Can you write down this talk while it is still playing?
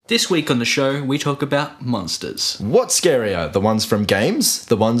This week on the show, we talk about monsters. What's scarier, the ones from games,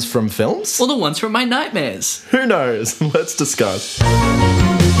 the ones from films? Or the ones from my nightmares. Who knows? Let's discuss.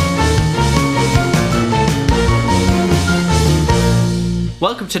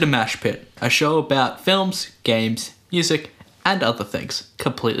 Welcome to the Mash Pit, a show about films, games, music, and other things,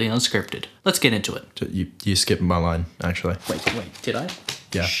 completely unscripted. Let's get into it. You skipped my line, actually. Wait, did I?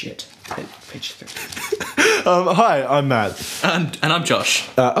 Yeah. Shit. Page 3. Hi, I'm Matt. And I'm Josh.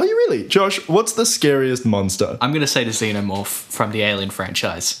 Are you really? Josh, what's the scariest monster? I'm going to say the Xenomorph from the Alien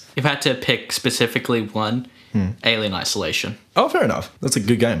franchise. If I had to pick specifically one, Alien Isolation. Oh, fair enough. That's a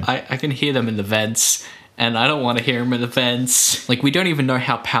good game. I can hear them in the vents, and I don't want to hear them in the vents. Like, we don't even know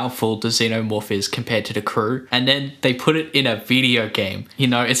how powerful the Xenomorph is compared to the crew. And then they put it in a video game. You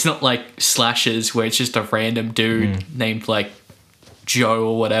know, it's not like Slashers where it's just a random dude named, like, Joe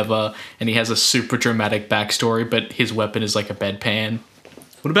or whatever, and he has a super dramatic backstory, but his weapon is like a bedpan.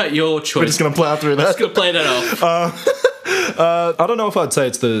 What about your choice? We're just going to plow through that. Just going to play that off. I don't know if I'd say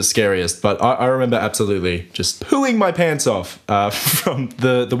it's the scariest, but I remember absolutely just pooing my pants off from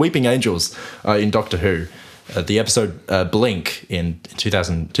the Weeping Angels in Doctor Who. The episode Blink in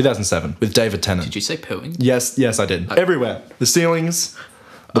 2007 with David Tennant. Did you say pooing? Yes, I did. Everywhere. The ceilings,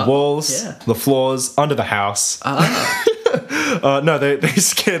 the walls, the floors, under the house. No, they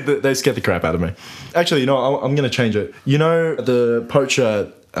scared the crap out of me. Actually, you know, I'm going to change it. You know the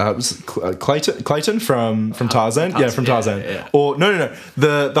poacher, was Clayton from Tarzan? Yeah, from Tarzan. Yeah. Or no,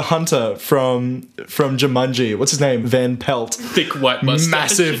 the hunter from Jumanji. What's his name? Van Pelt. Thick white mustache.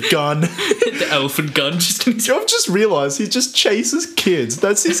 Massive gun. The elephant gun. I've just realised he just chases kids.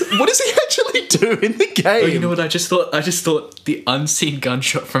 What does he actually do in the game? Oh, you know what I just thought? I just thought the unseen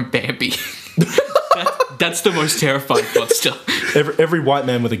gunshot from Bambi. That's the most terrifying monster. Every white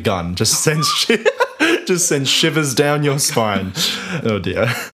man with a gun just sends shivers down your spine. Oh dear.